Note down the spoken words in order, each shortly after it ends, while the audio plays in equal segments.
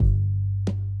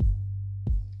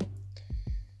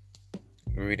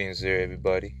Greetings there,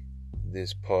 everybody.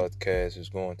 This podcast is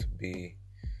going to be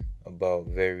about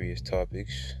various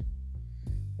topics,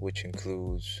 which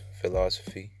includes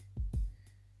philosophy,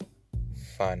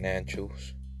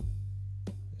 financials,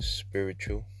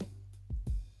 spiritual,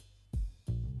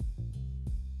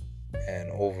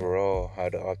 and overall how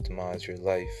to optimize your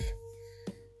life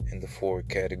in the four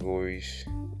categories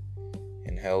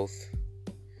in health,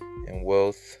 and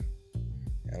wealth,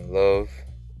 and love,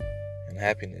 and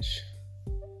happiness.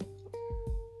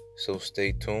 So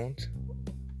stay tuned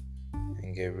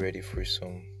and get ready for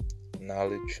some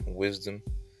knowledge, wisdom,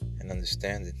 and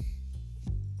understanding.